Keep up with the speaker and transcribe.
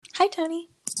Hi, Tony.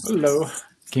 Hello.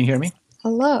 Can you hear me?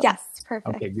 Hello. Yes,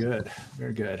 perfect. Okay, good.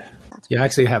 Very good. Yeah, I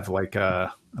actually have like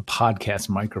a podcast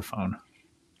microphone.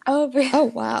 Oh, really? Oh,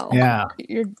 wow. Yeah.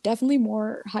 You're definitely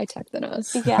more high tech than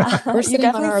us. Yeah. We're You sitting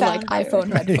on definitely our like sound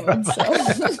very iPhone headphones.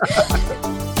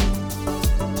 So.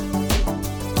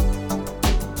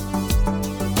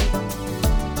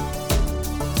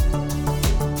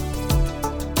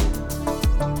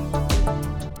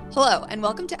 Hello, and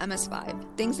welcome to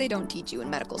MS5, Things They Don't Teach You in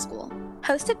Medical School.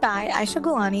 Hosted by Aisha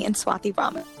Gulani and Swati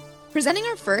Brahman. Presenting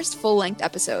our first full-length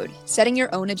episode, Setting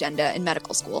Your Own Agenda in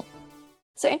Medical School.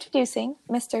 So introducing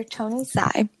Mr. Tony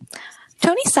Tsai.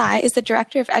 Tony Tsai is the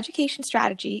Director of Education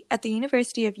Strategy at the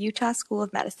University of Utah School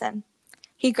of Medicine.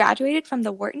 He graduated from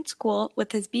the Wharton School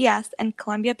with his BS and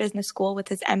Columbia Business School with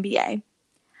his MBA.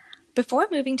 Before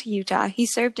moving to Utah, he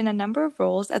served in a number of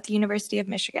roles at the University of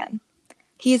Michigan.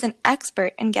 He is an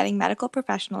expert in getting medical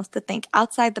professionals to think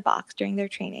outside the box during their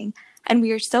training, and we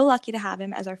are so lucky to have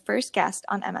him as our first guest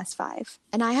on MS5.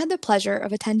 And I had the pleasure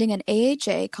of attending an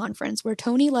AHA conference where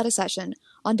Tony led a session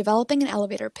on developing an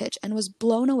elevator pitch and was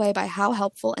blown away by how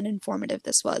helpful and informative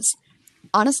this was.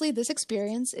 Honestly, this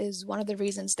experience is one of the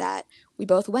reasons that we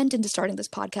both went into starting this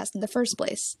podcast in the first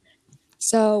place.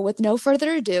 So with no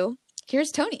further ado, here's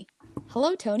Tony.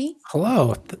 Hello, Tony.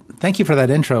 Hello. Thank you for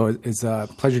that intro. It's a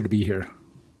pleasure to be here.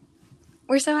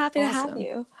 We're so happy to have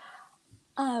you.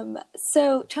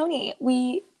 So, Tony,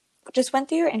 we just went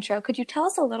through your intro. Could you tell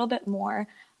us a little bit more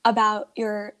about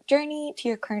your journey to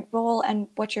your current role and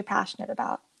what you're passionate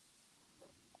about?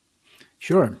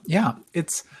 Sure. Yeah.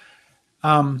 It's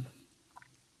I'm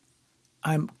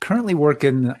currently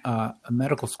working a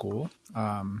medical school.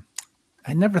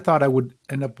 I never thought I would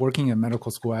end up working in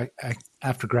medical school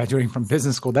after graduating from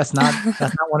business school. That's not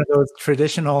one of those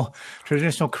traditional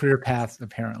career paths,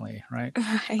 apparently, right?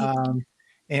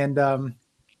 Right.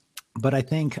 But I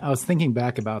think I was thinking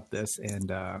back about this,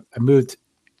 and I moved.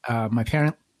 My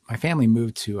family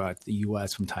moved to the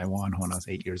U.S. from Taiwan when I was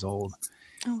 8 years old.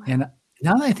 Oh, wow. And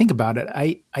now that I think about it,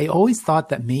 I always thought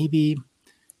that maybe,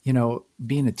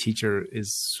 being a teacher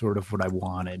is sort of what I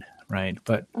wanted, right?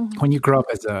 But when you grow up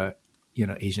as a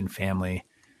Asian family,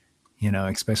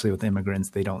 especially with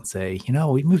immigrants, they don't say,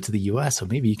 we moved to the U.S., so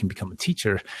maybe you can become a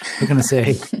teacher. They're going to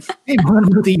say, hey, we're going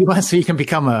to move to the U.S. so you can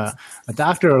become a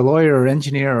doctor or a lawyer or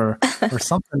engineer or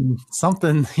something,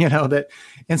 that.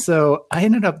 And so I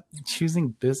ended up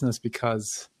choosing business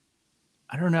because,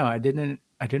 I don't know, I didn't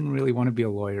really want to be a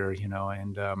lawyer,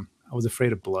 and I was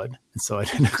afraid of blood. And so I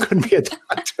couldn't be a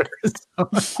doctor. So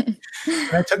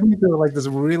it took me through like this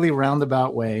really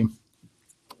roundabout way.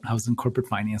 I was in corporate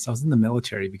finance. I was in the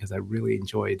military because I really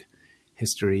enjoyed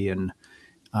history, and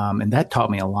that taught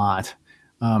me a lot.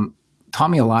 Taught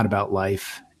me a lot about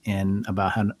life and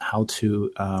about how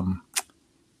to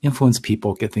influence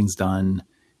people, get things done.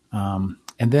 And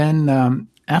then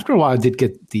after a while, I did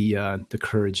get the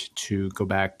courage to go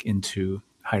back into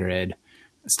higher ed.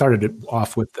 I started it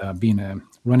off with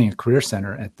running a career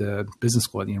center at the business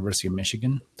school at the University of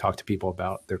Michigan, talk to people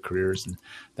about their careers, and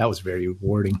that was very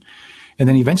rewarding. And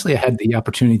then eventually I had the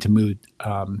opportunity to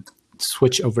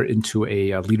switch over into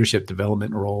a leadership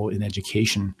development role in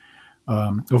education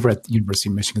over at the University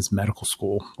of Michigan's medical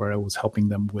school, where I was helping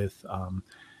them with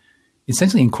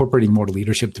essentially incorporating more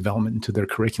leadership development into their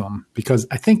curriculum. Because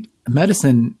I think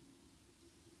medicine,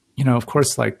 of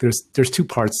course, like there's two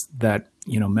parts that,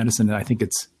 medicine, I think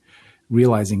it's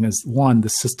realizing is, one, the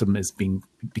system is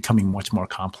becoming much more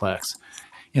complex.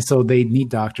 And so they need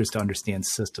doctors to understand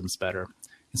systems better.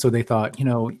 And so they thought,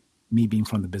 me being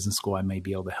from the business school, I may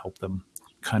be able to help them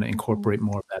kind of incorporate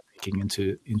more of that thinking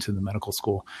into the medical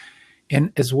school.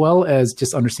 And as well as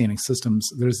just understanding systems,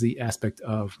 there's the aspect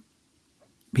of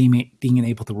being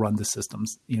able to run the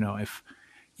systems. If,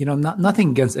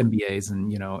 nothing against MBAs and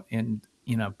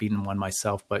being one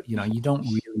myself, but, you don't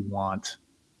really want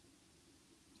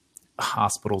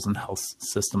hospitals and health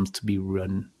systems to be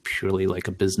run purely like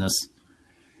a business.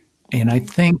 And I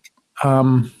think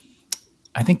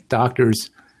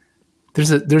doctors,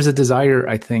 there's a desire,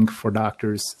 I think, for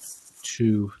doctors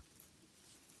to,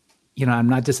 I'm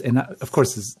not just, and of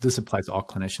course this applies to all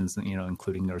clinicians,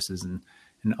 including nurses and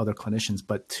other clinicians,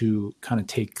 but to kind of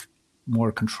take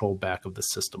more control back of the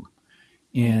system.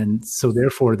 And so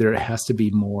therefore there has to be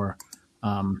more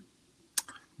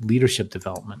leadership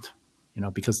development,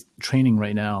 because training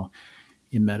right now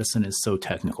in medicine is so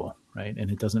technical, right? And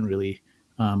it doesn't really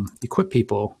equip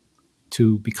people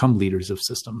to become leaders of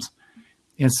systems.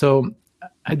 And so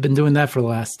I've been doing that for the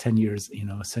last 10 years,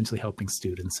 essentially helping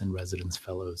students and residents,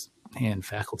 fellows, and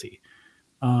faculty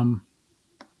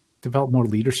develop more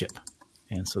leadership.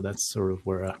 And so that's sort of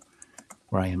where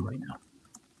I am right now.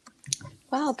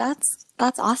 Wow, that's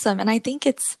awesome. And I think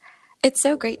it's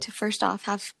so great to first off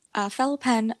have a fellow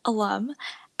Penn alum.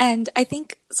 And I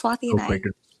think Swati Go and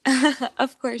Quaker. I,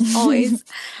 of course, always.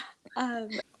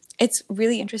 It's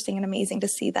really interesting and amazing to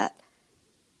see that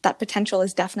potential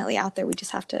is definitely out there. We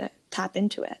just have to tap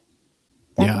into it.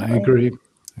 Definitely. Yeah,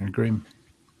 I agree.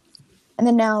 And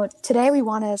then now today we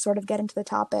want to sort of get into the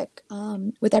topic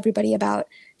with everybody about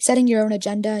setting your own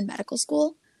agenda in medical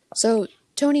school. So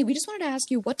Tony, we just wanted to ask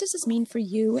you, what does this mean for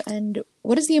you, and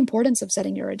what is the importance of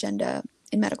setting your agenda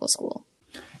in medical school?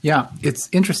 Yeah, it's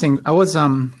interesting. I was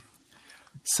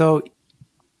so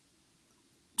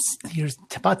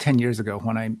about 10 years ago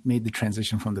when I made the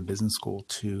transition from the business school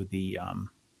to the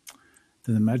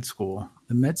med school.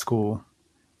 The med school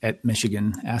at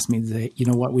Michigan asked me to say, you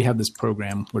know what, we have this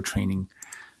program, we're training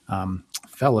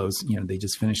fellows, they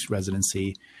just finished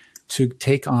residency, to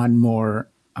take on more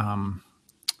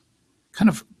kind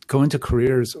of go into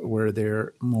careers where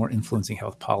they're more influencing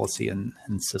health policy and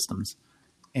systems.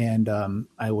 And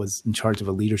I was in charge of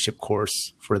a leadership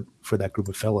course for that group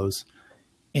of fellows.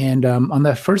 And on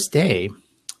that first day,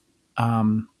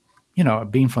 being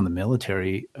from the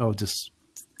military,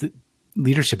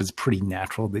 leadership is pretty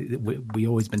natural. We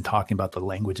always been talking about the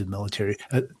language of military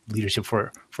leadership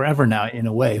for forever now, in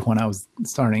a way, when I was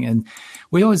starting. And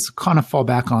we always kind of fall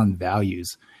back on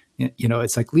values.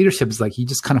 It's like leadership is like you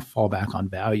just kind of fall back on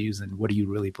values and what do you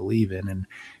really believe in, and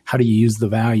how do you use the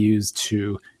values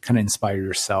to kind of inspire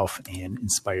yourself and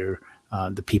inspire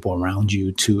the people around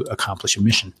you to accomplish a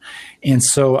mission. And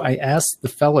so I asked the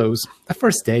fellows the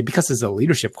first day, because it's a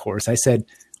leadership course, I said,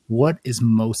 what is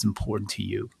most important to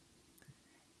you?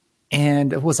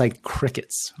 And it was like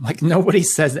crickets. Like nobody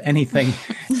says anything.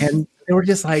 And they were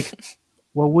just like,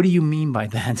 well, what do you mean by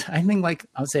that? I think I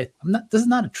would say, this is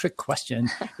not a trick question.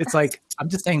 It's like, I'm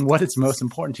just saying what is most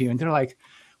important to you. And they're like,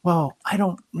 well, I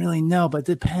don't really know, but it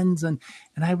depends. And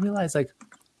I realized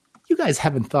you guys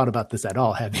haven't thought about this at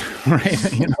all, have you?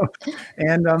 Right?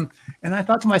 And I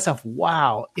thought to myself,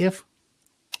 wow, if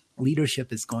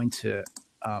leadership is going to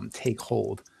take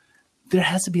hold, there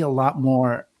has to be a lot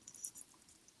more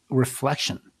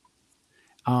reflection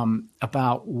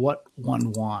about what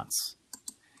one wants.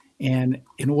 And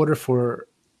in order for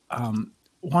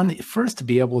one first to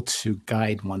be able to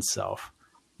guide oneself,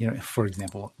 for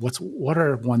example, what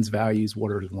are one's values?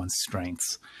 What are one's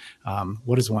strengths?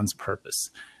 What is one's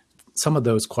purpose? Some of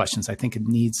those questions, I think it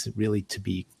needs really to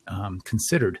be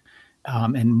considered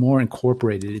and more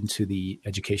incorporated into the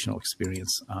educational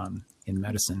experience in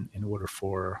medicine in order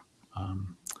for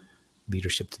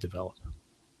leadership to develop.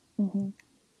 Mm-hmm.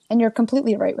 And you're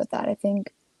completely right with that. I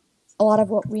think a lot of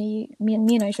what me and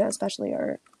Aisha especially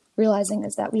are realizing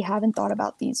is that we haven't thought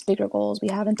about these bigger goals. We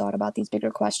haven't thought about these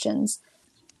bigger questions.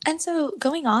 And so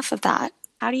going off of that,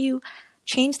 how do you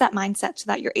change that mindset so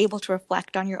that you're able to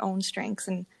reflect on your own strengths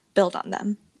and build on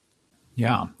them?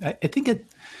 Yeah, I think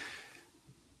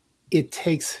it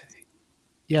takes,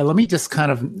 let me just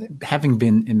kind of, having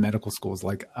been in medical schools,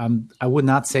 I would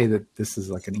not say that this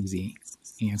is like an easy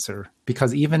answer,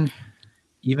 because even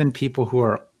people who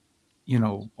are,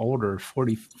 older,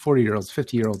 40-year-olds,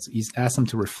 50-year-olds, you ask them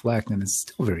to reflect, and it's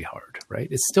still very hard, right?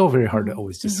 It's still very hard to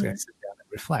always just sit down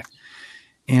and reflect.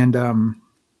 And,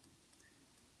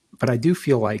 but I do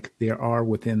feel like there are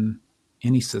within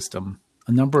any system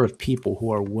a number of people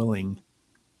who are willing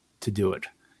to do it.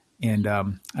 And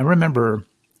I remember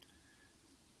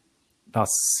about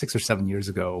 6 or 7 years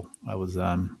ago, I was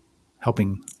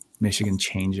helping Michigan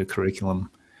change a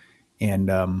curriculum. And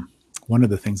one of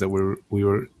the things that we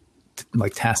were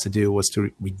tasked to do was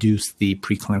to reduce the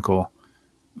preclinical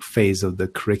phase of the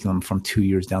curriculum from 2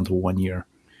 years down to 1 year.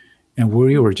 And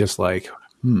we were just like,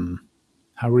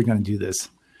 how are we going to do this?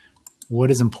 What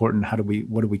is important?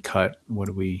 What do we cut? What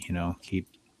do we, keep?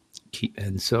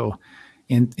 And so,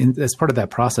 and as part of that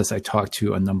process, I talked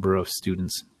to a number of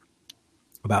students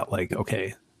about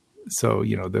okay, so,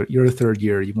 you're a third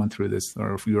year, you went through this,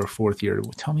 or if you're a fourth year,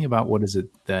 tell me about what is it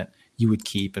that you would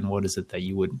keep and what is it that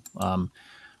you would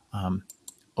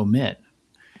omit.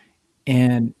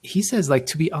 And he says,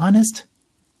 to be honest,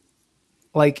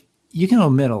 you can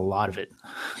omit a lot of it.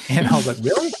 And I was like,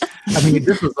 really? I mean,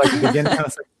 this was the beginning. I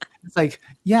was it's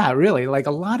yeah, really.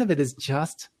 A lot of it is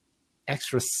just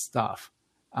extra stuff.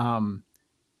 And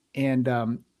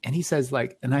he says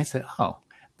and I said, oh,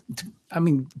 I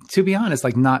mean, to be honest,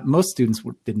 not most students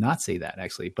did not say that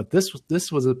actually, but this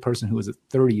was a person who was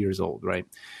 30 years old. Right.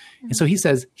 Mm-hmm. And so he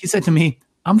said to me,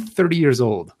 I'm 30 years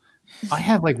old. I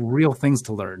have real things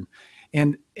to learn.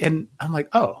 And I'm like,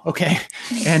 oh, okay.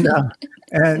 And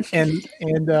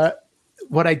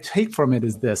what I take from it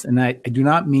is this, and I do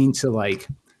not mean to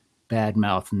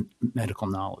badmouth medical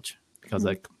knowledge, because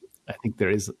like I think there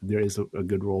is a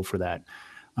good role for that.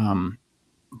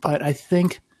 But I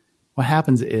think what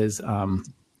happens is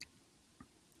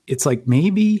it's like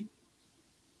maybe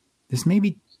there's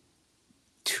maybe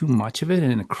too much of it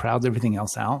and it crowds everything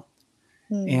else out.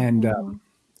 And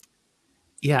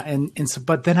and so,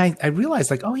 but then I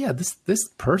realized like, oh yeah, this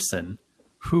person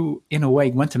who in a way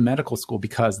went to medical school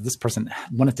because this person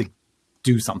wanted to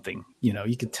do something,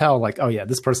 you could tell like, oh yeah,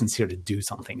 this person's here to do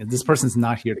something. And this person's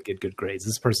not here to get good grades.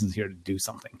 This person's here to do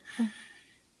something.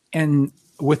 And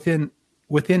within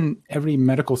every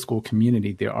medical school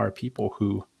community, there are people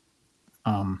who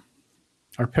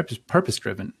are purpose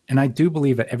driven. And I do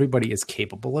believe that everybody is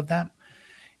capable of that.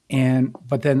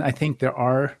 But then I think there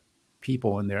are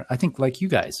people in there, I think like you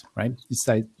guys, right?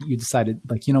 You decided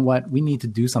like, you know what, we need to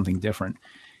do something different.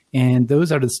 And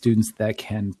those are the students that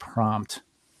can prompt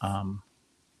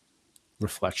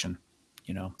reflection,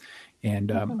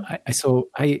 and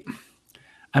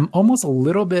I'm almost a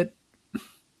little bit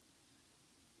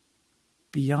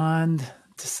beyond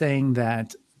to saying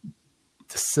that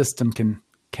the system can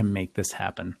make this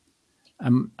happen.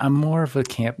 I'm more of a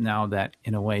camp now that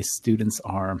in a way students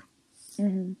are,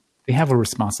 they have a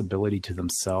responsibility to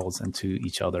themselves and to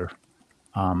each other.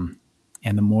 And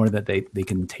the more that they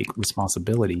can take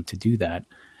responsibility to do that.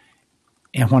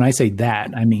 And when I say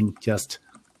that, I mean, just,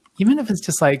 even if it's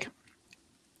just like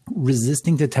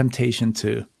resisting the temptation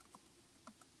to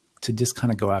just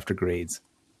kind of go after grades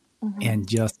and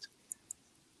just,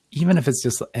 even if it's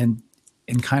just, and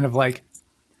kind of like,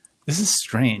 this is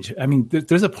strange. I mean,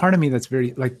 there's a part of me that's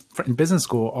very like in business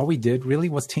school, all we did really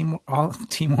was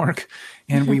teamwork.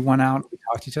 And we went out, we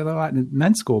talked to each other a lot. And in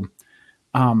men's school,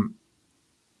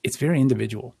 it's very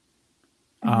individual.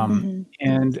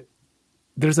 And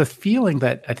there's a feeling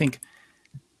that I think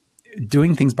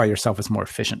doing things by yourself is more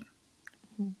efficient.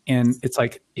 And it's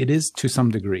like, it is to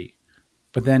some degree,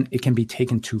 but then it can be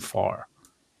taken too far.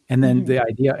 And then the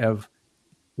idea of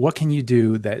what can you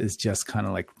do that is just kind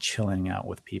of like chilling out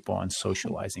with people and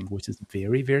socializing, which is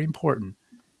very, very important.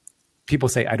 People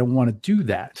say, I don't want to do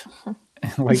that.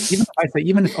 Like, even if I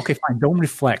say, okay, fine, don't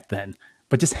reflect then,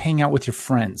 but just hang out with your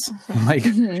friends. Like,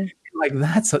 like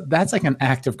that's like an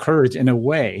act of courage in a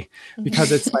way,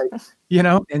 because it's like,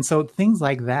 and so things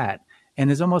like that.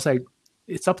 And it's almost like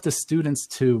it's up to students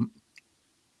to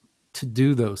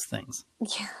do those things.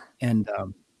 Yeah. And,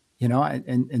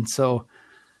 and so,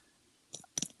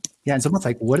 yeah, it's almost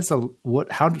like,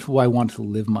 how do I want to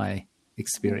live my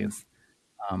experience?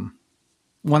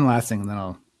 One last thing, and then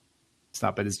I'll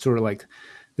stop it. It's sort of like,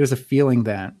 there's a feeling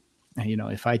that,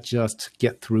 if I just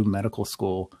get through medical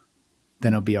school,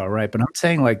 then it'll be all right. But I'm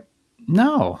saying like,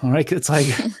 no, right? It's like,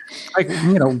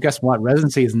 guess what?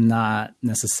 Residency is not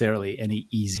necessarily any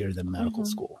easier than medical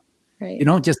school. Right. You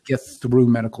don't just get through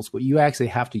medical school. You actually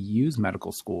have to use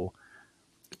medical school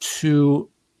to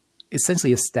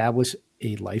essentially establish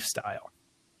a lifestyle.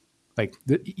 Like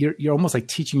you're almost like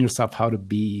teaching yourself how to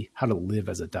live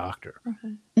as a doctor.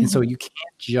 And so you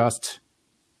can't just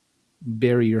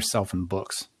bury yourself in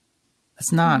books.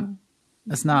 That's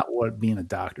not what being a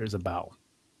doctor is about,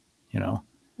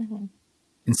 And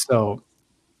so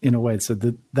in a way, so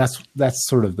that's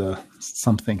sort of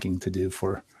some thinking to do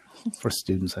for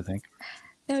students, I think.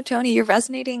 No, Tony, you're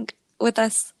resonating with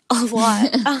us a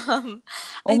lot.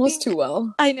 Almost too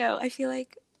well. I know. I feel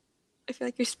like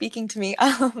you're speaking to me.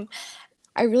 I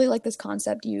really like this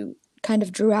concept you kind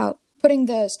of drew out, putting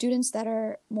the students that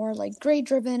are more like grade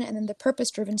driven and then the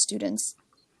purpose driven students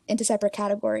into separate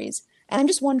categories. And I'm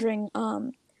just wondering,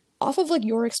 off of like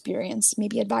your experience,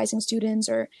 maybe advising students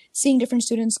or seeing different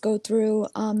students go through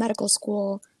medical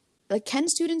school, like can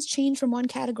students change from one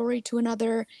category to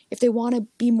another if they want to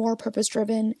be more purpose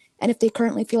driven and if they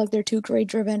currently feel like they're too grade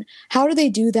driven? How do they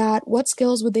do that? What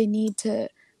skills would they need to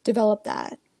develop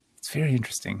that? It's very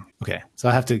interesting. Okay, so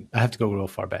I have to go real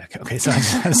far back. Okay, so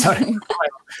I'm sorry.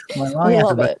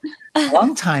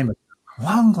 Long time ago,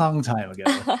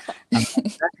 back in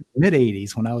the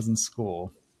mid-'80s when I was in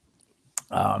school,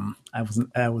 I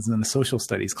was in a social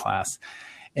studies class,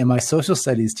 and my social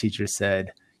studies teacher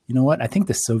said, "You know what? I think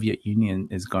the Soviet Union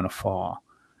is going to fall."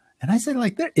 And I said,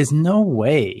 "Like, there is no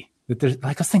way that there's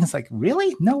like." I was thinking, it's like,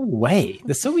 really? No way.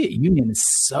 The Soviet Union is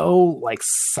so like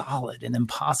solid and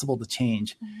impossible to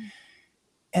change.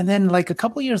 And then, like a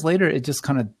couple of years later, it just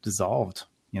kind of dissolved,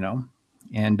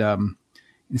 And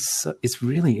it's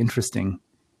really interesting.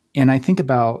 And I think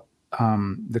about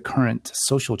the current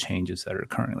social changes that are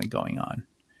currently going on,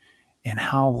 and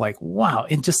how like, wow,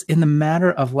 it just in the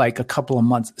matter of like a couple of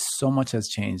months, so much has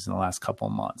changed in the last couple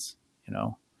of months,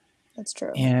 That's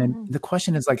true. And the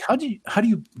question is like, how do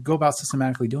you go about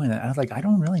systematically doing that? I was like, I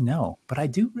don't really know, but I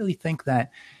do really think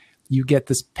that you get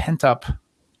this pent up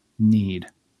need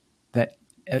that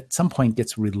at some point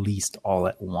gets released all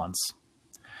at once.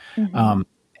 And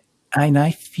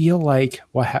I feel like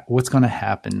what's going to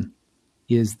happen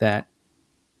is that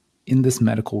in this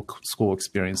medical school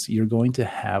experience, you're going to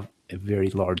have a very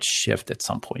large shift at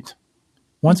some point.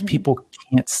 Once people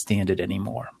can't stand it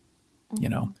anymore,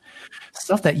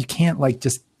 stuff that you can't like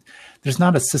just, there's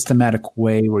not a systematic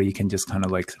way where you can just kind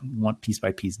of like one piece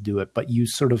by piece do it, but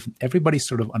everybody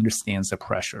sort of understands the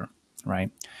pressure, right?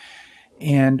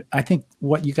 And I think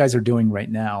what you guys are doing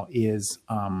right now is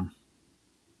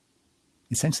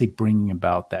essentially bringing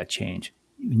about that change.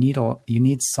 You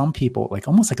need some people, like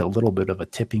almost like a little bit of a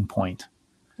tipping point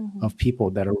of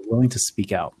people that are willing to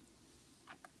speak out.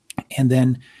 And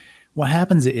then what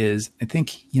happens is, I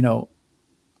think,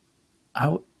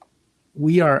 I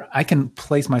can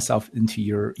place myself into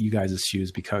you guys'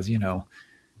 shoes because,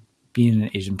 being an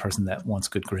Asian person that wants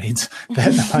good grades,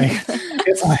 that like,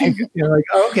 it's like, you're like,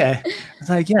 oh, okay. It's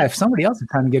like, yeah, if somebody else is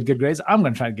trying to get good grades, I'm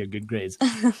going to try to get good grades.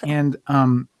 And,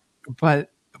 but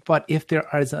if there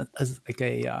is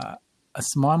a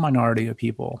small minority of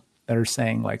people that are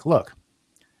saying like, look,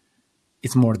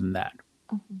 it's more than that.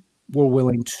 We're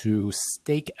willing to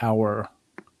stake the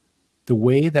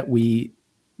way that we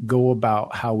go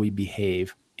about how we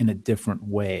behave in a different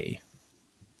way.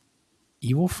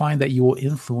 You will find that you will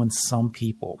influence some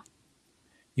people.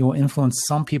 You will influence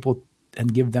some people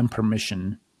and give them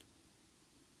permission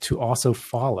to also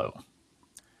follow.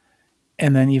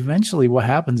 And then eventually what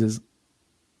happens is,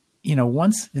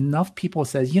 once enough people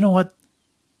says, you know what,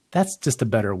 that's just a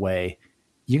better way,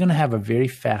 you're going to have a very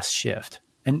fast shift.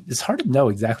 And it's hard to know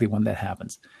exactly when that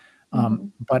happens.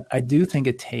 But I do think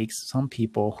it takes some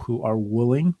people who are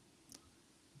willing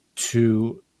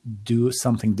to do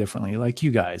something differently, like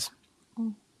you guys,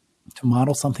 to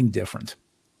model something different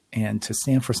and to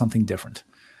stand for something different,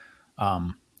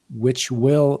 which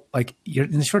will, like,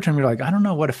 in the short term, you're like, I don't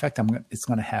know what effect it's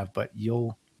going to have, but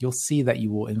you'll see that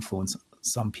you will influence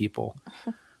some people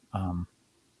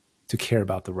to care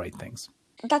about the right things.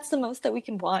 That's the most that we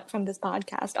can want from this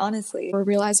podcast, honestly. We're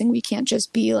realizing we can't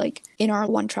just be like in our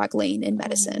one-track lane in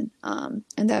medicine, and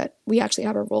that we actually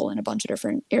have a role in a bunch of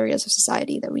different areas of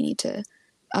society that we need to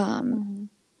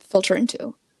filter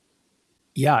into.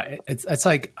 Yeah, it's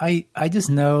like I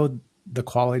just know the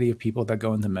quality of people that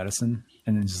go into medicine,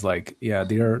 and it's just like, yeah,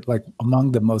 they're like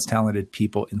among the most talented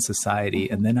people in society.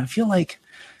 And then I feel like,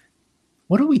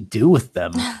 what do we do with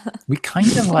them? We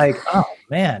kind of like, oh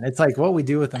man, it's like what we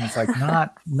do with them. It's like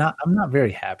not, I'm not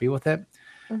very happy with it.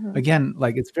 Again,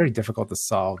 like it's very difficult to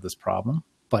solve this problem,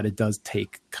 but it does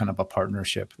take kind of a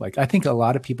partnership. Like I think a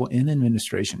lot of people in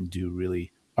administration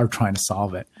are trying to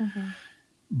solve it,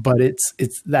 but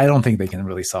I don't think they can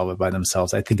really solve it by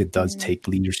themselves. I think it does take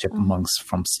leadership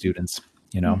from students,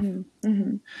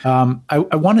 I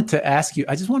wanted to ask you,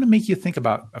 I just want to make you think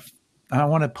about, I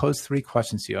want to pose 3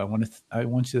 questions to you. I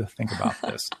want you to think about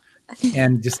this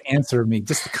and just answer me,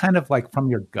 just kind of like from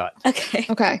your gut.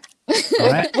 Okay. All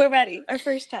right? We're ready. Our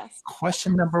first test.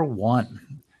 Question number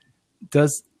 1.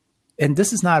 And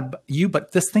this is not you,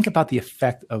 but just think about the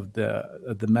effect of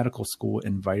the medical school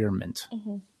environment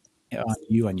on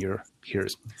you and your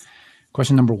peers.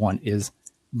 Question number 1 is,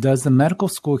 does the medical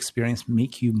school experience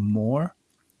make you more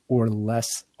or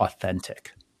less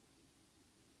authentic?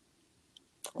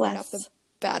 Right off the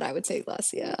bat, I would say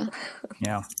less. Yeah.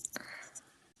 Yeah.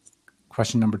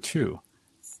 Question number 2.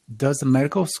 Does the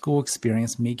medical school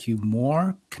experience make you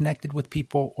more connected with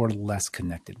people or less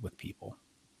connected with people?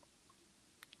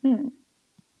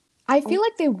 I feel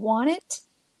like they want it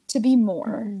to be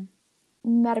more.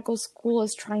 Medical school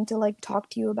is trying to like talk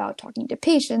to you about talking to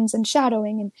patients and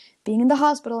shadowing and being in the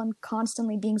hospital and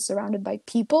constantly being surrounded by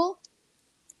people.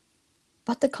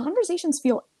 But the conversations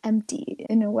feel empty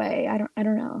in a way. I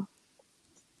don't know.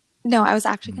 No, I was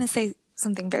actually going to say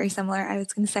something very similar. I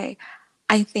was going to say,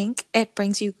 I think it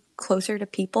brings you closer to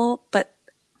people, but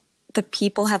the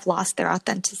people have lost their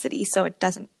authenticity. So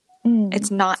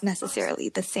it's not necessarily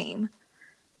the same.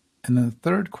 And the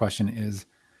third question is,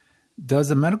 does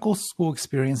a medical school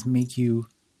experience make you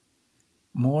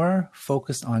more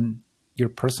focused on your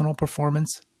personal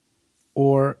performance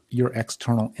or your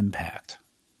external impact?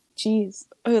 Jeez.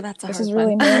 Oh, that's a hard one. This is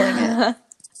really narrowing it.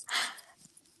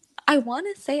 I want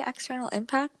to say external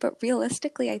impact, but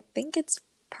realistically, I think it's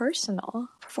personal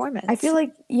performance. I feel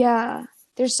like, yeah,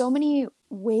 there's so many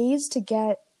ways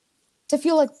to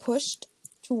feel like pushed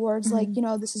towards like,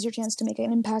 this is your chance to make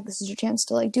an impact. This is your chance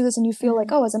to like do this. And you feel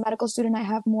like, oh, as a medical student, I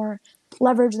have more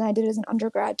leverage than I did as an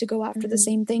undergrad to go after the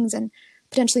same things and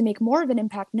potentially make more of an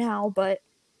impact now. But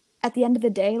at the end of the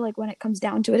day, like when it comes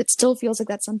down to it, it still feels like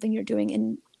that's something you're doing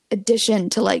in addition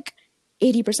to like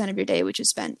 80% of your day, which is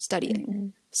spent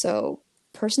studying. So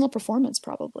personal performance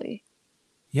probably.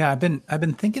 Yeah, I've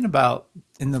been thinking about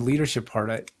in the leadership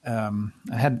part. I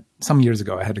had some years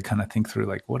ago, I had to kind of think through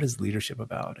like, what is leadership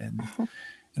about? And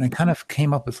I kind of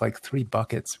came up with like 3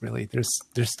 buckets, really. There's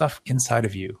stuff inside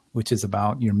of you, which is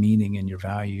about your meaning and your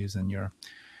values and your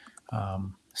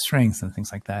strengths and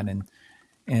things like that. And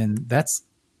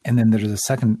then there's a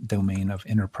second domain of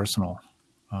interpersonal,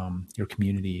 your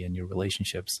community and your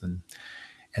relationships. And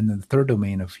then the third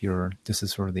domain of this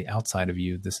is sort of the outside of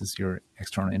you. This is your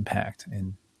external impact,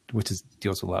 and which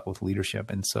deals a lot with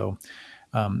leadership. And so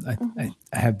I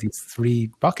have these 3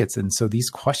 buckets. And so these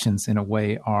questions in a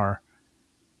way are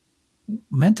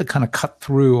meant to kind of cut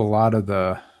through a lot of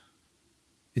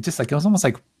it was almost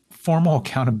like formal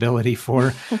accountability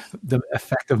for the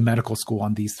effect of medical school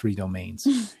on these 3 domains.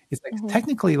 It's like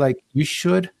technically like you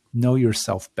should know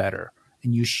yourself better,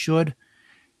 and you should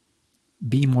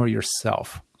be more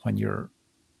yourself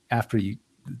after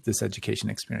this education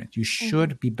experience. You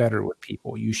should be better with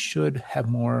people. You should have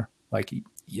more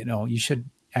you should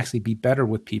actually be better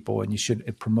with people, and you should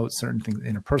promote certain things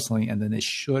interpersonally. And then it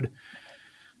should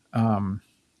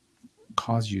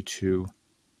cause you to,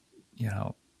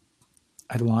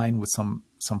 align with some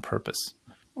purpose.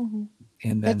 And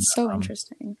then that's so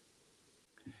interesting.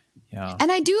 Yeah.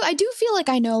 And I do feel like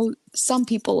I know some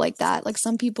people like that. Like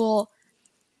some people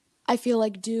I feel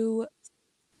like do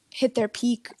hit their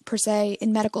peak per se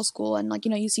in medical school, and like,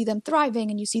 you see them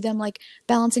thriving and you see them like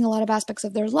balancing a lot of aspects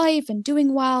of their life and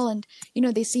doing well, and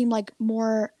they seem like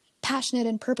more passionate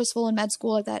and purposeful in med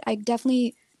school like that. I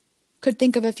definitely could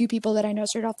think of a few people that I know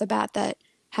straight off the bat that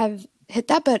have hit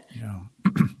that, but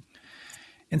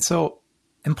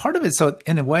and part of it, so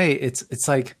in a way it's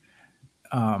like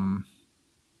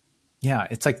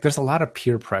it's like there's a lot of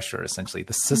peer pressure. Essentially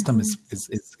the system is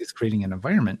creating an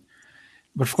environment.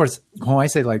 But of course, when I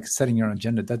say like setting your own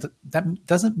agenda, that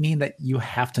doesn't mean that you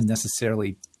have to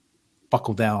necessarily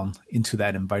buckle down into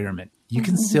that environment. You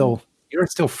can you're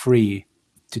still free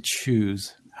to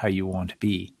choose how you want to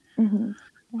be.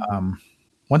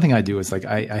 One thing I do is like,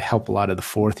 I help a lot of the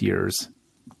 4th years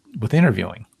with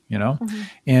interviewing,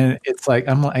 and it's like,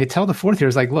 I tell the 4th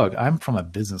years, like, look, I'm from a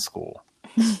business school.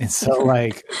 And so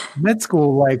like med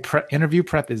school, like interview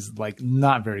prep is like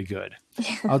not very good.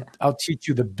 I'll teach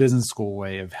you the business school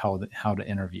way of how to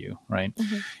interview. Right.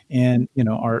 And,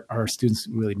 our students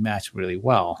really match really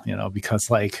well, because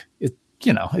like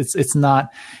it's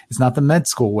not the med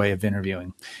school way of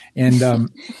interviewing. And,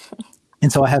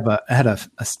 and so I had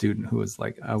a student who was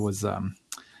like, I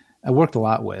worked a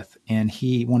lot with, and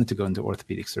he wanted to go into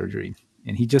orthopedic surgery,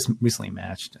 and he just recently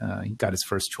matched. He got his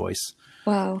first choice.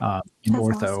 Wow. In That's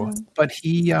ortho, awesome. but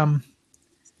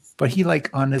he like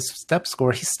on his step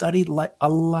score, he studied like a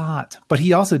lot, but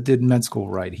he also did med school,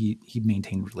 right? He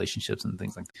maintained relationships and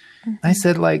things like that. I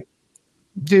said, like,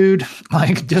 dude,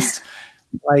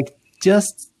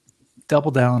 just double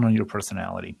down on your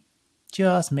personality,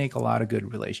 just make a lot of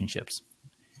good relationships.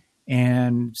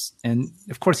 And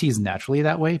of course he's naturally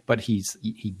that way, but he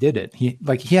did it. He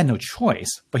had no choice,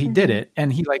 but he did it.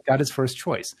 And he like got his first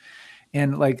choice.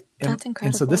 And like, That's incredible.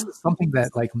 And so this is something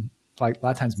that like a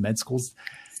lot of times med schools,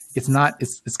 it's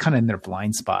kind of in their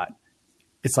blind spot.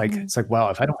 It's like, well,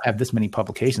 if I don't have this many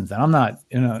publications, then I'm not,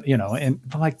 and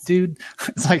I'm like, dude,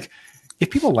 it's like, if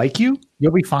people like you,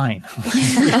 you'll be fine.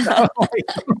 This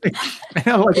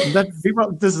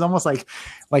is almost like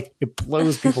it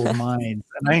blows people's minds.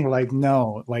 And I think like,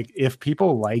 no, like if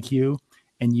people like you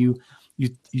and you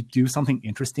do something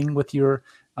interesting with your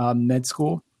med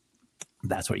school,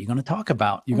 that's what you're going to talk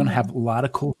about. You're going to have a lot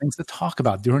of cool things to talk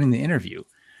about during the interview,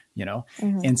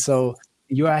 and so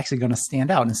you're actually going to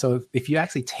stand out. And so if you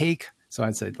actually so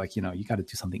I'd say like, you got to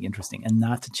do something interesting and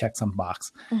not to check some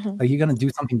box. Like you're going to do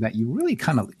something that you really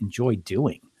kind of enjoy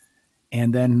doing.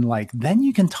 And then then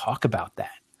you can talk about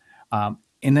that.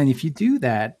 And then if you do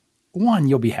that, 1,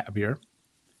 you'll be happier.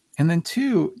 And then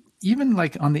 2, even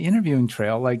like on the interviewing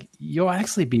trail, like you'll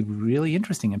actually be really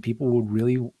interesting, and it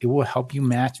will help you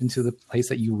match into the place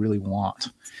that you really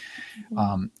want.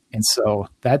 And so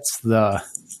that's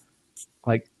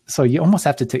so you almost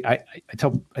have to take, I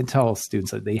tell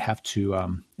students that they have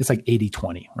to, it's like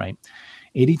 80-20, right?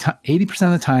 80%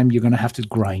 of the time you're going to have to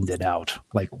grind it out,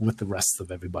 like with the rest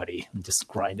of everybody, and just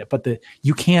grind it. But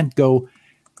you can't go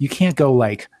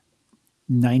like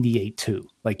 98 too.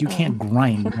 Like you can't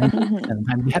grind 90% of the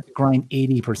time. You have to grind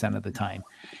 80% of the time.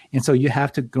 And so you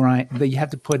have to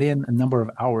put in a number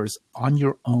of hours on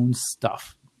your own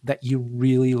stuff that you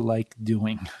really like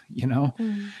doing,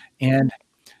 And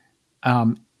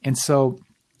so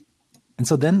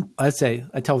then I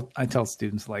tell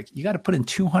students, like, you got to put in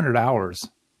 200 hours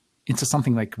into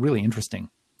something like really interesting,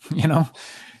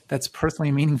 that's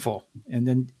personally meaningful. And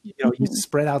then, you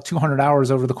spread out 200 hours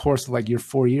over the course of like your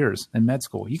 4 years in med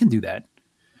school. You can do that.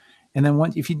 And then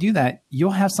if you do that,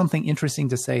 you'll have something interesting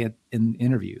to say in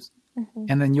interviews.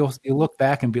 And then you'll look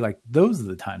back and be like, those are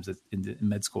the times in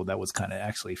med school that was kind of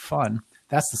actually fun.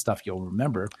 That's the stuff you'll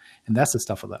remember. And that's the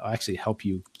stuff that will actually help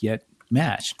you get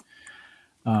matched.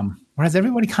 Whereas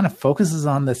everybody kind of focuses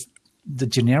on the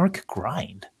generic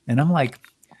grind. And I'm like,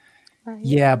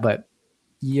 yeah, but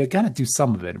you got to do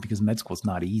some of it because med school is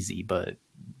not easy, but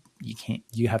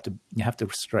you have to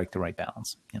strike the right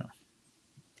balance,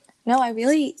 No,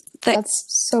 that's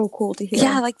so cool to hear.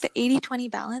 Yeah, like the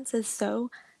 80-20 balance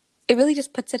it really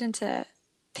just puts it into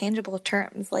tangible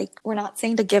terms. Like, we're not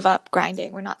saying to give up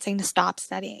grinding. We're not saying to stop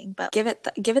studying, but give it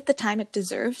the time it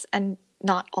deserves, and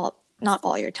not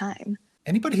all your time.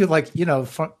 Anybody who I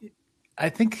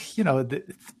think,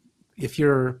 if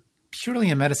you're purely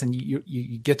in medicine,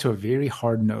 you get to a very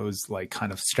hard-nosed like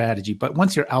kind of strategy. But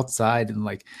once you're outside in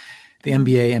like the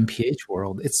MBA, MPH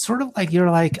world, it's sort of like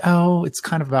you're like, oh, it's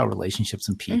kind of about relationships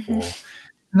and people.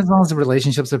 And as long as the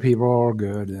relationships of people are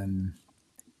good, and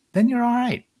then you're all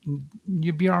right.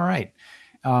 You'd be all right.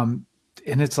 And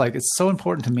it's like, it's so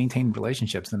important to maintain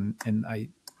relationships. And I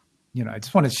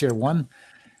just want to share one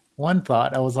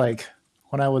thought. I was like,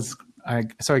 I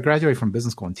graduated from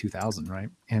business school in 2000, right?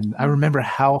 And I remember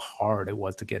how hard it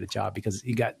was to get a job because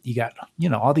you got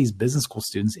all these business school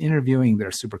students interviewing.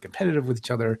 They're super competitive with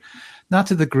each other, not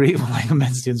to the degree of like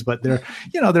med students, but they're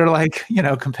like,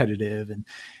 competitive,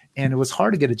 and it was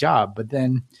hard to get a job. But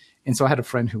then, and so I had a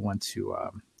friend who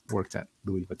worked at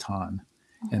Louis Vuitton,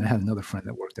 and I had another friend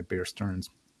that worked at Bear Stearns.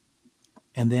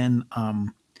 And then,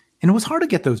 and it was hard to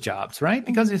get those jobs, right?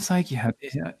 Because it's like,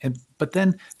 but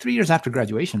then 3 years after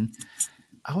graduation,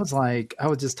 I was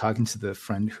just talking to the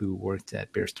friend who worked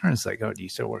at Bear Stearns. Like, oh, do you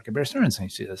still work at Bear Stearns?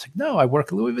 And she was like, no, I work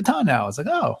at Louis Vuitton now. I was like,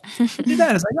 oh, you do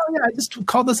that? I was like, oh yeah, I just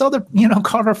called this other,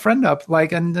 called her friend up,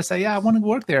 like, and just say, yeah, I want to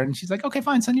work there. And she's like, okay,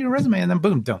 fine, send you a resume. And then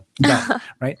boom, done,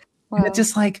 right? Wow. And it's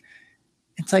just like,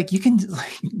 you can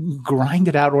like grind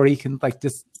it out, or you can like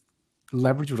just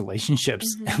leverage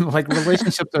relationships. And like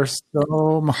relationships are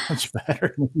so much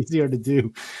better and easier to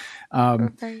do.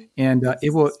 And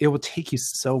it will take you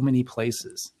so many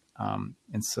places.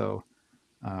 And so,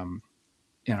 I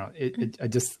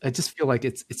just feel like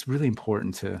it's really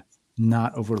important to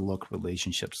not overlook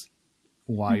relationships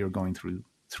while you're going through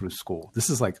school. This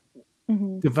is like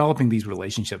developing these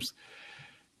relationships.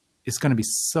 It's going to be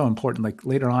so important. Like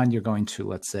later on, you're going to,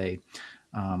 let's say,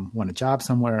 want a job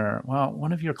somewhere. Well,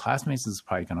 one of your classmates is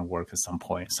probably going to work at some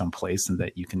point, someplace, and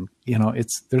that you can,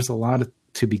 there's a lot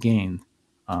to be gained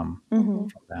from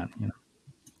that.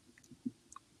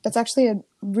 That's actually a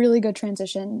really good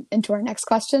transition into our next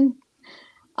question.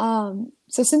 So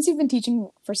since you've been teaching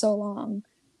for so long,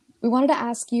 we wanted to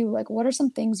ask you, like, what are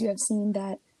some things you have seen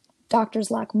that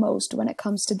doctors lack most when it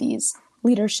comes to these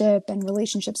leadership and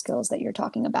relationship skills that you're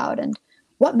talking about? And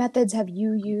what methods have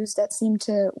you used that seem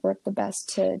to work the best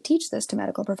to teach this to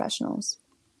medical professionals?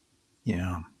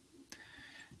 Yeah.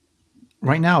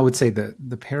 Right now, I would say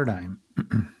the paradigm,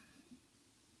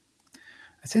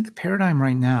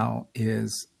 right now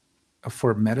is,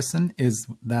 for medicine, is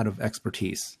that of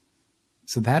expertise.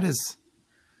 So that is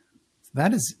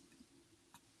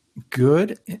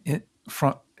good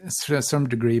from to some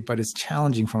degree, but it's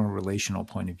challenging from a relational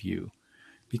point of view,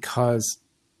 because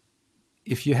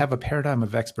if you have a paradigm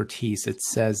of expertise, it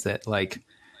says that like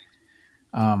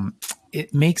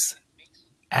it makes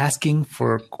asking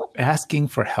for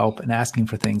help and asking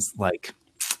for things like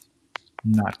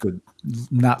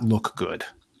not look good,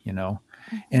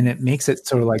 and it makes it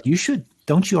sort of like,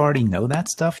 don't you already know that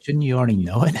stuff? Shouldn't you already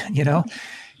know it?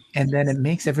 And then it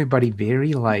makes everybody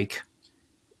very like,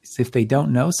 if they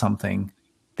don't know something,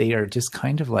 they are just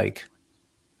kind of like,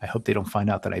 I hope they don't find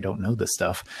out that I don't know this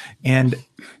stuff. And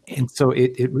so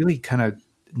it really kind of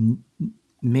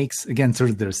makes, again,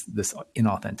 sort of there's this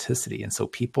inauthenticity. And so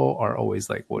people are always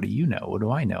like, what do you know? What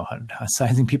do I know? How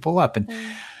sizing people up. And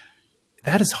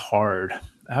that is hard.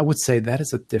 I would say that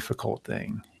is a difficult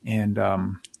thing.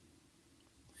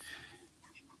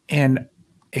 And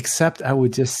except I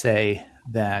would just say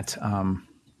that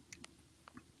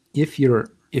if your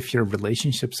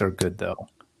relationships are good, though,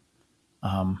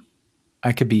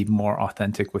 I could be more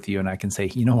authentic with you, and I can say,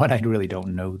 you know what, I really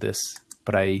don't know this,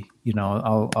 but I'll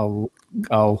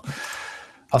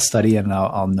study and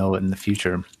I'll know it in the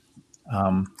future.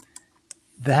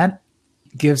 That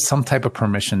gives some type of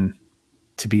permission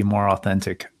to be more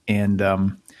authentic and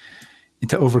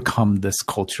to overcome this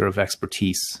culture of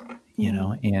expertise,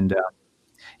 and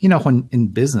when in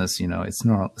business, it's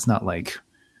not like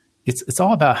it's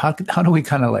all about how do we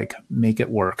kind of like make it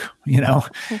work,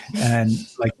 and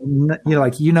like,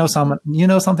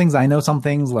 some things, I know some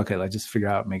things, look, let's just figure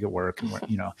out, make it work.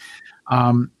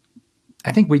 I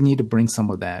think we need to bring some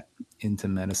of that into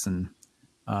medicine.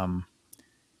 And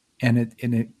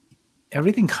it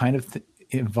everything kind of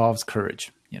involves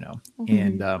courage,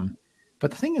 and,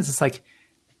 but the thing is, it's like,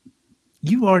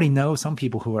 you already know some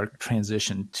people who are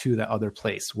transitioned to the other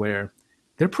place where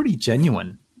they're pretty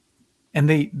genuine, and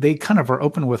they kind of are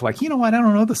open with like, I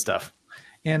don't know this stuff.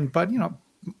 But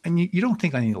you don't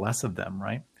think any less of them.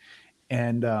 Right.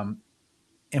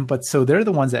 But so they're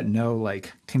the ones that know,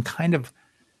 like, can kind of,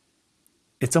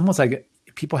 it's almost like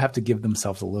people have to give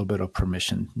themselves a little bit of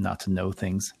permission not to know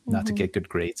things, not to get good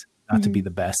grades, not to be the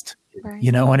best. Right.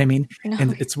 You know what I mean? No.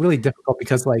 And it's really difficult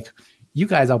because, like, you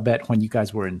guys, I'll bet when you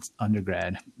guys were in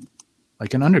undergrad, I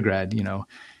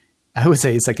would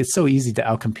say it's so easy to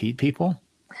outcompete people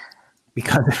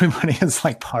because everybody is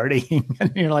like partying,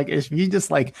 and you're like, if you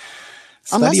just like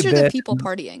study unless you're a bit, the people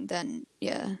partying, then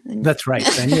yeah. that's right.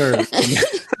 Then you're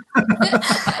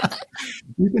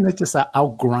you can just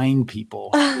outgrind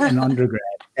people in undergrad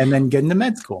and then get into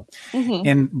med school.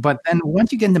 But then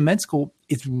once you get into med school,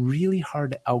 it's really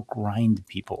hard to outgrind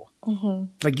people.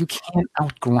 Like, you can't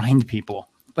outgrind people.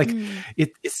 Like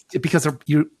it's because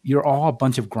you're all a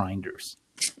bunch of grinders.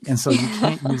 And so you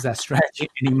can't use that strategy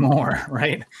anymore.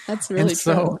 Right. That's really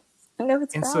true.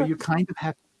 So you kind of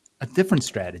have a different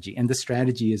strategy, and the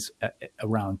strategy is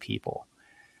around people.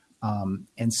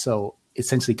 And so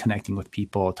essentially connecting with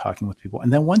people, talking with people.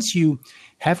 And then once you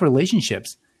have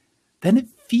relationships, then it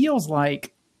feels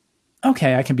like,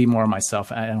 okay, I can be more of myself.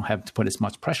 I don't have to put as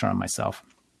much pressure on myself.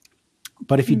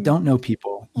 But if you don't know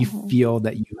people, you feel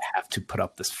that you have to put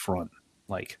up this front,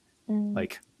 like, well,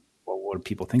 what do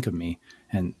people think of me?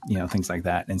 And, things like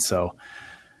that. And so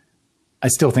I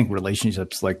still think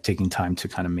relationships, like taking time to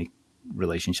kind of make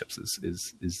relationships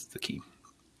is the key.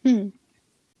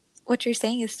 What you're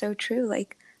saying is so true.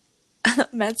 Like,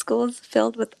 med school is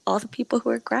filled with all the people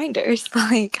who are grinders.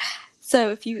 Like,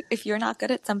 so if you're not good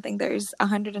at something, there's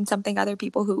 100 and something other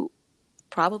people who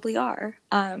probably are,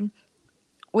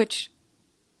 which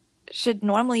should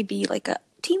normally be like a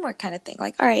teamwork kind of thing.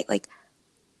 Like, all right, like,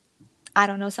 I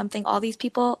don't know something, all these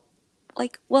people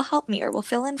like will help me or will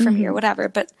fill in for me or whatever.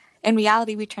 But in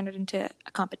reality, we turn it into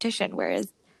a competition, where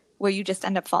you just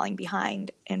end up falling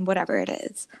behind in whatever it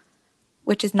is,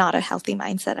 which is not a healthy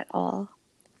mindset at all.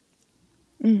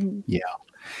 Yeah.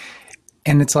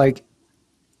 And it's like,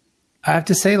 I have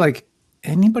to say, like,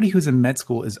 anybody who's in med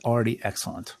school is already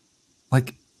excellent.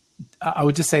 Like, I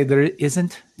would just say there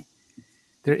isn't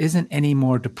any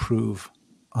more to prove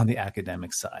on the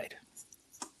academic side.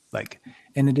 Like,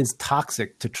 and it is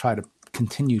toxic to try to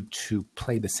continue to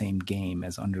play the same game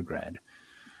as undergrad.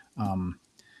 And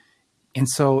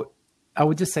so I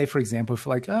would just say, for example,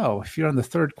 if you're on the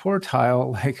third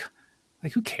quartile,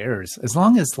 like who cares? As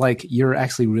long as like you're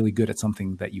actually really good at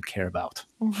something that you care about,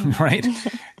 right?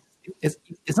 As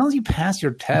long as you pass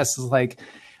your tests, like,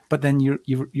 but then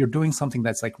you're doing something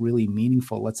that's like really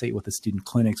meaningful. Let's say with the student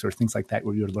clinics or things like that,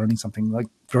 where you're learning something, like,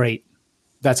 great,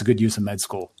 that's a good use of med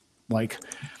school. Like,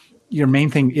 your main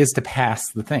thing is to pass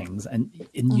the things, and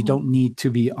you don't need to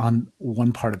be on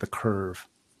one part of the curve,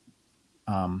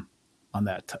 on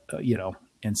that,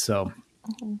 and so,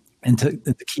 and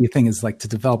the key thing is like to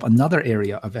develop another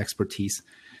area of expertise,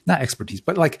 not expertise,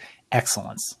 but like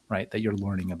excellence, right? That you're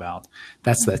learning about.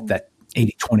 That's that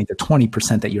 80-20, the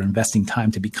 20% that you're investing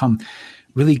time to become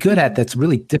really good at. That's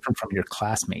really different from your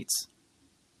classmates.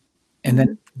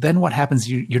 And then what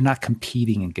happens? You're not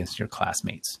competing against your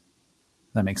classmates.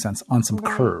 That makes sense, on some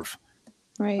curve,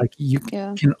 right? Like you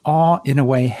can all, in a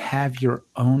way, have your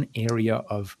own area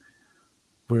of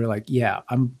where, like, yeah,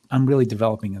 I'm really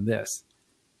developing in this,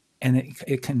 and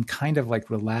it can kind of like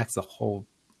relax the whole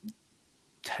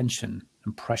tension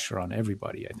and pressure on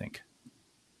everybody, I think.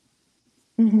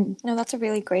 No, that's a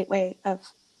really great way of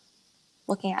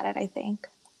looking at it, I think.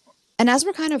 And as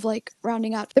we're kind of like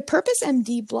rounding out the Purpose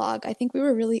MD blog, I think we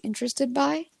were really interested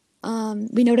by.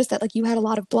 We noticed that like you had a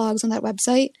lot of blogs on that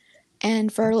website,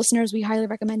 and for our listeners, we highly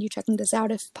recommend you checking this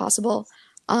out if possible.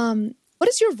 What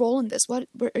is your role in this?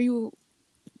 Are you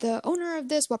the owner of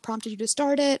this? What prompted you to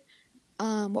start it?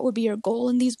 What would be your goal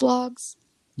in these blogs?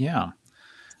 Yeah.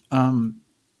 When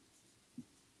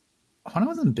I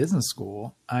was in business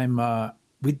school,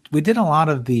 we did a lot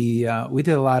of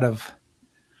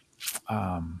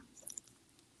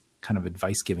kind of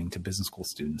advice giving to business school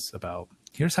students about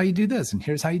here's how you do this and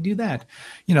here's how you do that,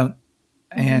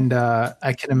 and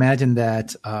I can imagine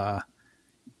that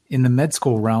in the med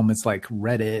school realm, it's like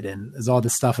Reddit and there's all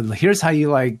this stuff. And here's how you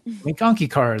like make Anki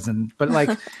cards, but no, I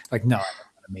don't want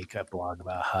to make a blog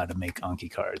about how to make Anki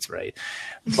cards, right?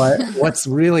 But what's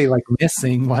really like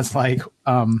missing was like,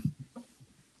 how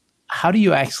do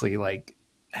you actually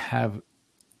have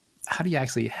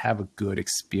a good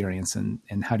experience, and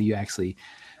how do you actually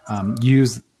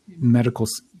use the medical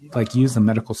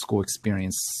school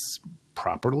experience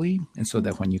properly, and so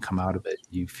that when you come out of it,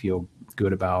 you feel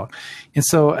good about. And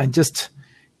so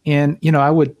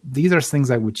these are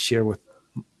things I would share with,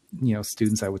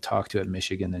 students I would talk to at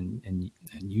Michigan and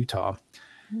Utah.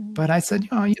 But I said,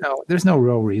 there's no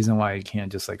real reason why you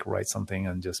can't just like write something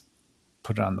and just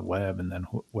put it on the web, and then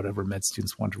whatever med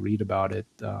students want to read about it,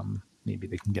 maybe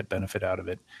they can get benefit out of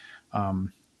it.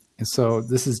 And so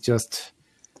this is just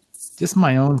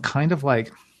my own kind of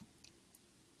like,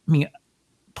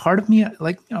 part of me,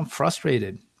 like, I'm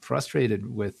frustrated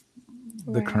with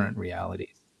the current realities.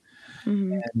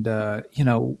 And,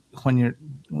 when you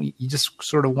just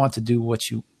sort of want to do what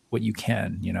you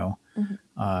can,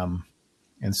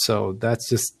 and so that's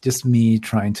just me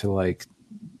trying to like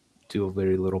do a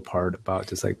very little part about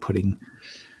just like putting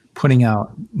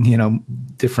out, a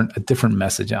different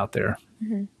message out there.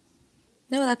 Mm-hmm.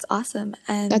 No, that's awesome.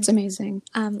 And that's amazing.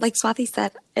 Like Swathi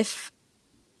said, if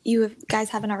you guys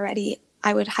haven't already,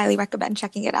 I would highly recommend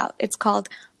checking it out. It's called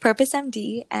Purpose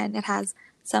MD, and it has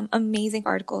some amazing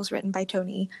articles written by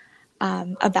Tony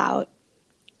about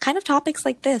kind of topics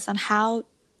like this, on how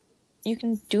you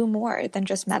can do more than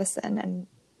just medicine and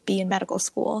be in medical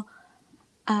school.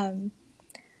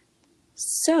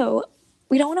 So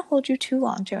we don't want to hold you too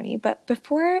long, Tony, but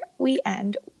before we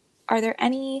end, are there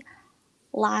any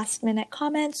last minute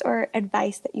comments or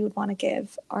advice that you would want to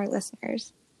give our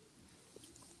listeners?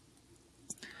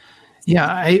 Yeah,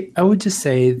 I would just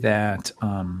say that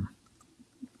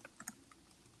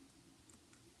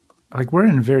like we're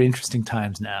in very interesting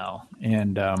times now,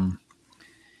 and I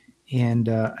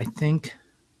think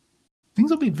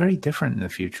things will be very different in the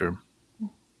future.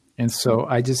 And so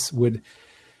I just would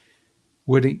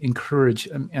encourage,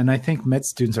 and I think med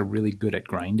students are really good at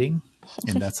grinding,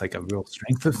 and that's like a real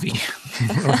strength of me.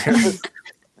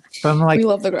 But I'm like, we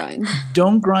love the grind.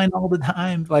 Don't grind all the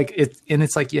time. Like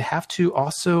it's like you have to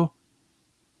also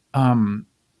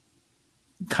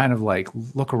kind of like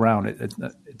look around,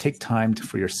 take time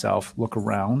for yourself, look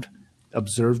around,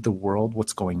 observe the world,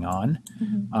 what's going on,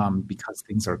 because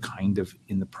things are kind of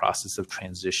in the process of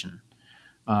transition.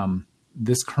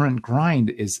 This current grind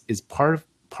is part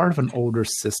of an older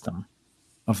system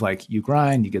of like, you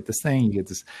grind, you get this thing, you get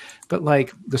this, but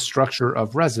like the structure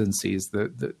of residencies,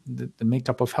 the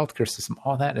makeup of healthcare system,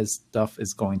 all that stuff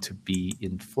is going to be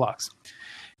in flux.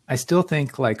 I still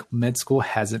think like med school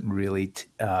hasn't really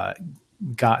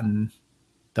gotten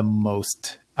the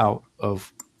most out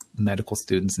of medical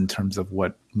students in terms of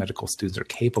what medical students are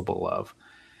capable of.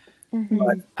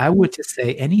 But I would just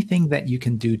say anything that you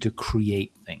can do to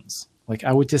create things. Like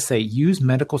I would just say use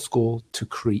medical school to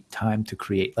create time to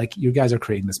create. Like you guys are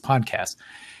creating this podcast.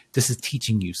 This is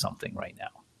teaching you something right now.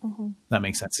 That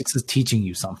makes sense. This is teaching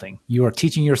you something. You are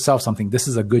teaching yourself something. This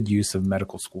is a good use of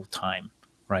medical school time,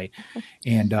 right?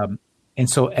 And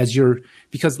so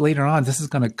because later on, this is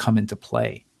going to come into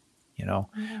play,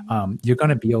 you're going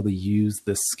to be able to use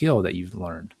this skill that you've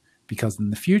learned, because in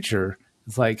the future,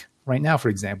 it's like right now, for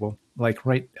example, if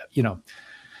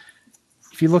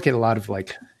you look at a lot of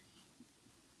like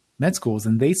med schools,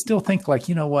 and they still think like,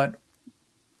 what,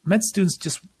 med students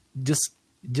just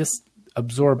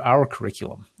absorb our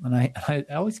curriculum. And I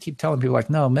always keep telling people like,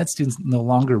 no, med students no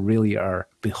longer really are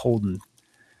beholden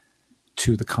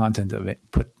to the content of it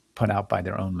put out by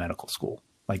their own medical school.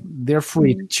 Like they're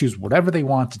free to choose whatever they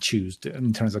want to choose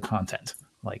in terms of content.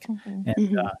 Like,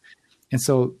 and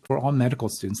so for all medical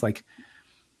students, like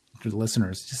for the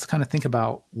listeners, just kind of think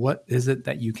about what is it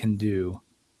that you can do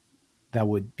that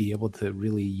would be able to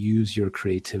really use your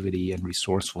creativity and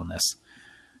resourcefulness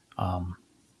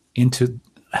into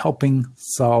helping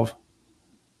solve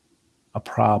a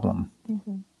problem.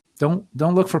 Don't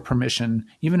look for permission,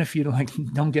 even if you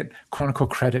don't get quote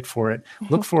unquote credit for it.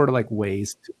 Look for like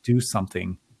ways to do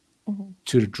something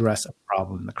to address a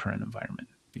problem in the current environment,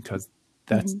 because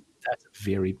that's a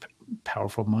very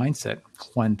powerful mindset.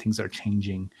 When things are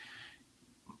changing,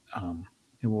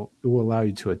 it will allow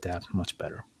you to adapt much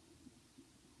better.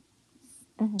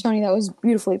 Tony, that was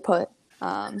beautifully put.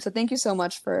 So thank you so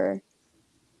much for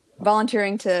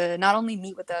volunteering to not only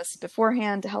meet with us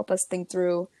beforehand to help us think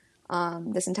through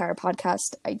this entire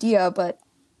podcast idea, but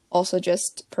also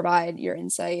just provide your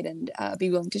insight and be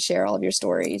willing to share all of your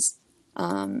stories.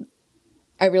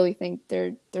 I really think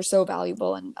they're so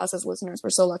valuable, and us as listeners, we're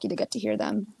so lucky to get to hear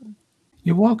them.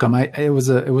 You're welcome. It was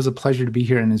a pleasure to be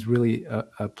here, and it's really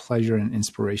a pleasure and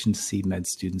inspiration to see med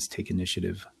students take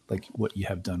initiative like what you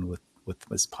have done with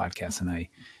this podcast. And I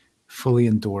fully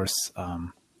endorse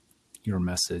your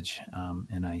message,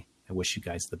 and I wish you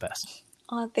guys the best.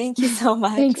 Oh, thank you so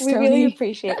much. Thanks, we Tony. really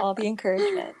appreciate all the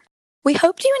encouragement. We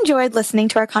hoped you enjoyed listening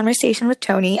to our conversation with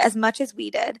Tony as much as we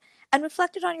did and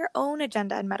reflected on your own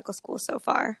agenda in medical school so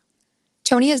far.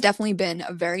 Tony has definitely been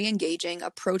a very engaging,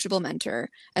 approachable mentor,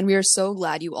 and we are so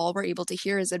glad you all were able to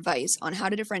hear his advice on how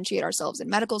to differentiate ourselves in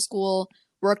medical school,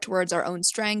 work towards our own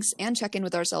strengths, and check in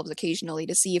with ourselves occasionally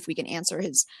to see if we can answer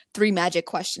his 3 magic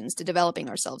questions to developing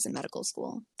ourselves in medical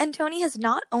school. And Tony has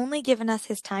not only given us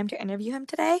his time to interview him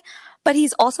today, but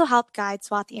he's also helped guide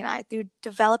Swati and I through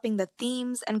developing the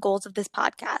themes and goals of this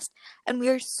podcast. And we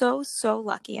are so, so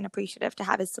lucky and appreciative to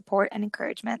have his support and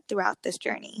encouragement throughout this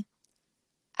journey.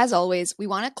 As always, we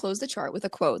want to close the chart with a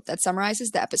quote that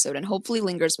summarizes the episode and hopefully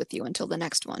lingers with you until the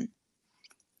next one.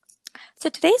 So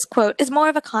today's quote is more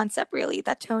of a concept, really,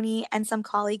 that Tony and some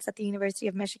colleagues at the University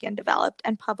of Michigan developed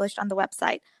and published on the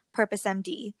website Purpose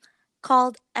MD,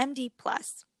 called MD+.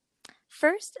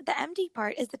 First, the MD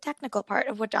part is the technical part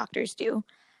of what doctors do.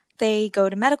 They go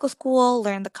to medical school,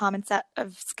 learn the common set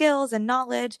of skills and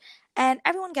knowledge, and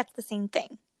everyone gets the same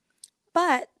thing.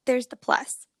 But there's the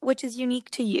plus, which is unique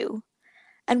to you.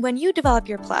 And when you develop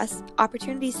your plus,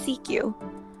 opportunities seek you.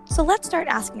 So let's start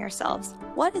asking ourselves,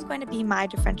 what is going to be my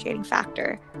differentiating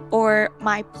factor or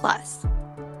my plus?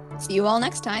 See you all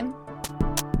next time.